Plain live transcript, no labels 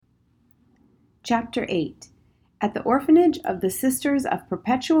Chapter 8. At the orphanage of the Sisters of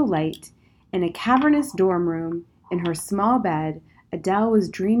Perpetual Light, in a cavernous dorm room, in her small bed, Adele was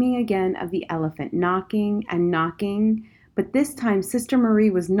dreaming again of the elephant knocking and knocking, but this time Sister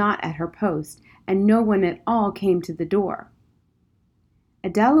Marie was not at her post, and no one at all came to the door.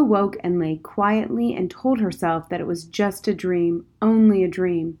 Adele awoke and lay quietly and told herself that it was just a dream, only a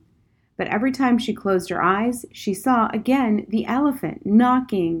dream. But every time she closed her eyes, she saw again the elephant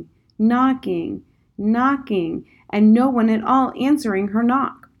knocking, knocking, knocking, and no one at all answering her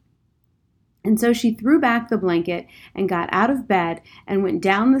knock. And so she threw back the blanket and got out of bed and went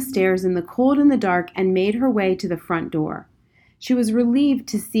down the stairs in the cold and the dark and made her way to the front door. She was relieved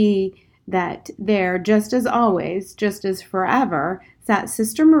to see that there, just as always, just as forever, sat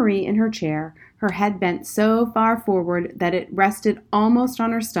Sister Marie in her chair, her head bent so far forward that it rested almost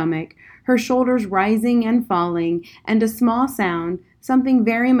on her stomach, her shoulders rising and falling, and a small sound, something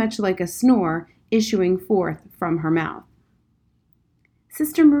very much like a snore, issuing forth from her mouth.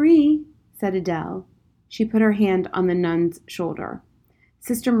 "Sister Marie," said Adele. She put her hand on the nun's shoulder.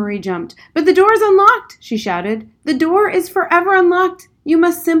 Sister Marie jumped. "But the door is unlocked," she shouted. "The door is forever unlocked. You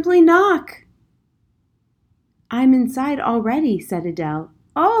must simply knock." "I'm inside already," said Adele.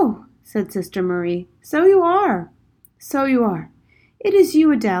 "Oh," said Sister Marie, "so you are." "So you are. It is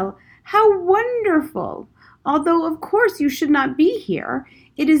you, Adele. How wonderful! Although, of course, you should not be here.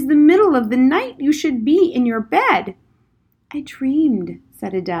 It is the middle of the night. You should be in your bed." "I dreamed,"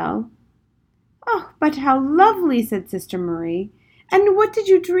 said Adele. "Oh, but how lovely," said Sister Marie. "And what did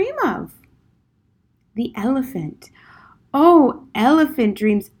you dream of?" "The elephant." "Oh, elephant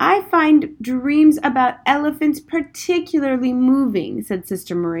dreams. I find dreams about elephants particularly moving," said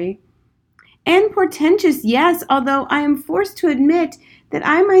Sister Marie. "And portentous, yes, although I am forced to admit that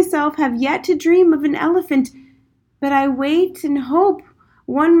I myself have yet to dream of an elephant. But I wait and hope.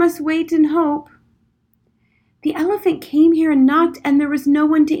 One must wait and hope." "The elephant came here and knocked, and there was no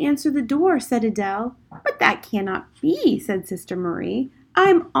one to answer the door," said Adele. "But that cannot be," said Sister Marie.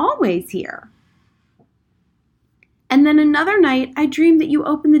 "I'm always here." "And then another night I dreamed that you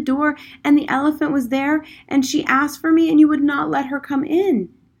opened the door and the elephant was there, and she asked for me and you would not let her come in."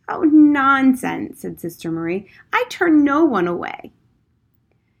 "Oh, nonsense," said Sister Marie. "I turn no one away."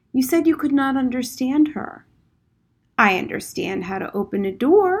 "You said you could not understand her." "I understand how to open a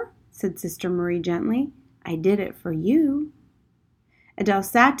door," said Sister Marie gently. "I did it for you." Adele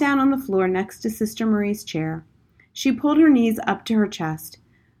sat down on the floor next to Sister Marie's chair. She pulled her knees up to her chest.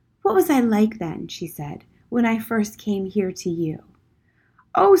 "What was I like then," she said, "when I first came here to you?"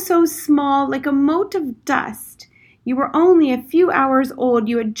 "Oh, so small, like a mote of dust. You were only a few hours old.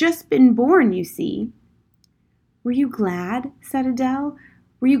 You had just been born, you see." "Were you glad?" said Adele.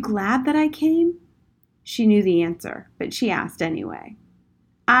 "Were you glad that I came?" She knew the answer, but she asked anyway.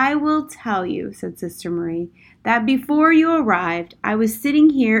 "I will tell you," said Sister Marie, "that before you arrived, I was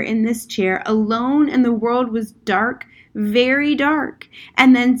sitting here in this chair alone and the world was dark, very dark.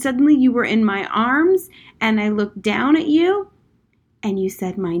 And then suddenly you were in my arms and I looked down at you." "And you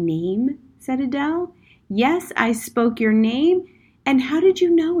said my name?" said Adele. "Yes, I spoke your name. And how did you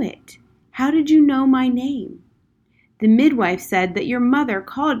know it? How did you know my name?" "The midwife said that your mother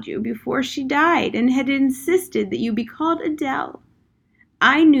called you before she died and had insisted that you be called Adele.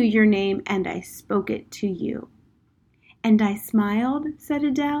 I knew your name and I spoke it to you." "And I smiled?" said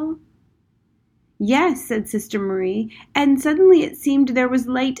Adele. "Yes," said Sister Marie, "and suddenly it seemed there was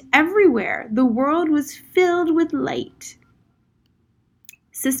light everywhere. The world was filled with light."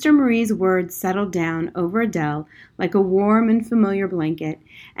 Sister Marie's words settled down over Adele like a warm and familiar blanket,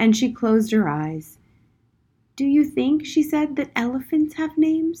 and she closed her eyes. "Do you think," she said, "that elephants have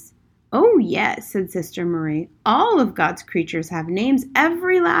names?" "Oh, yes," said Sister Marie. "All of God's creatures have names,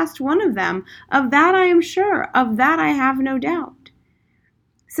 every last one of them. Of that I am sure. Of that I have no doubt."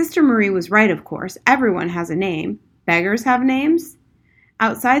 Sister Marie was right, of course. Everyone has a name. Beggars have names.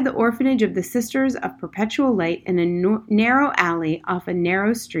 Outside the orphanage of the Sisters of Perpetual Light, in a narrow alley off a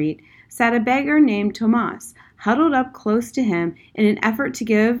narrow street, sat a beggar named Tomas, huddled up close to him in an effort to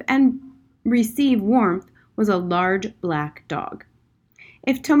give and receive warmth was a large black dog.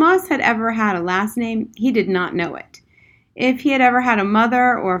 If Tomas had ever had a last name, he did not know it. If he had ever had a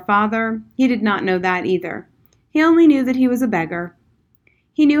mother or a father, he did not know that either. He only knew that he was a beggar.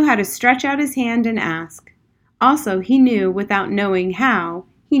 He knew how to stretch out his hand and ask. Also, he knew, without knowing how,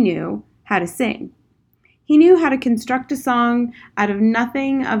 he knew how to sing. He knew how to construct a song out of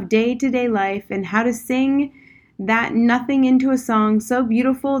nothing of day-to-day life and how to sing that nothing into a song so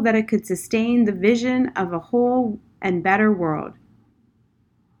beautiful that it could sustain the vision of a whole and better world.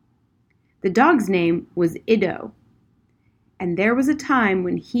 The dog's name was Ido. And there was a time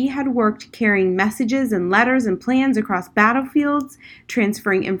when he had worked carrying messages and letters and plans across battlefields,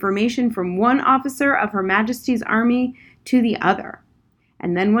 transferring information from one officer of Her Majesty's army to the other.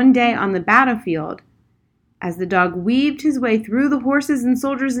 And then one day on the battlefield, as the dog weaved his way through the horses and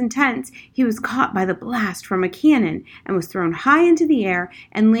soldiers and tents, he was caught by the blast from a cannon and was thrown high into the air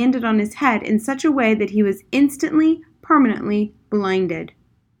and landed on his head in such a way that he was instantly, permanently blinded.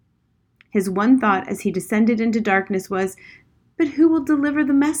 His one thought as he descended into darkness was, "But who will deliver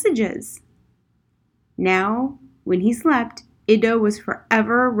the messages?" Now, when he slept, Ido was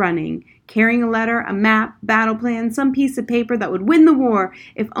forever running, carrying a letter, a map, battle plan, some piece of paper that would win the war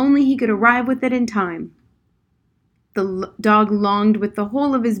if only he could arrive with it in time. The dog longed with the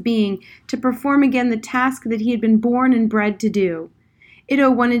whole of his being to perform again the task that he had been born and bred to do. Ido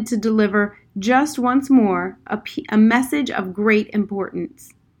wanted to deliver just once more a message of great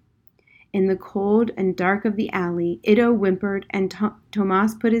importance. In the cold and dark of the alley, Ido whimpered, and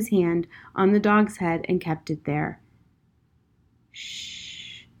Tomas put his hand on the dog's head and kept it there.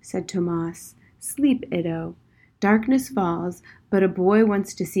 "Shh," said Tomas. "Sleep, Ido. Darkness falls, but a boy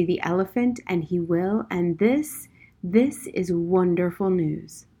wants to see the elephant, and he will, and this is wonderful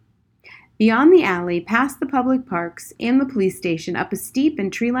news." Beyond the alley, past the public parks and the police station, up a steep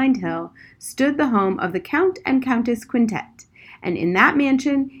and tree-lined hill, stood the home of the Count and Countess Quintet. And in that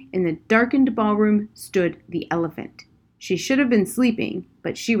mansion, in the darkened ballroom, stood the elephant. She should have been sleeping,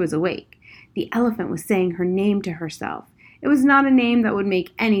 but she was awake. The elephant was saying her name to herself. It was not a name that would make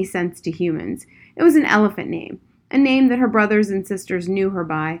any sense to humans. It was an elephant name, a name that her brothers and sisters knew her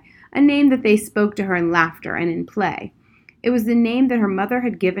by, a name that they spoke to her in laughter and in play. It was the name that her mother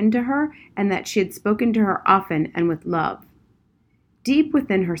had given to her and that she had spoken to her often and with love. Deep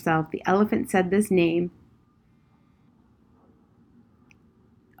within herself, the elephant said this name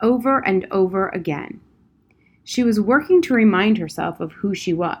over and over again. She was working to remind herself of who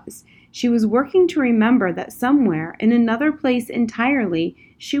she was. She was working to remember that somewhere, in another place entirely,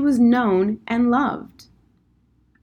 she was known and loved.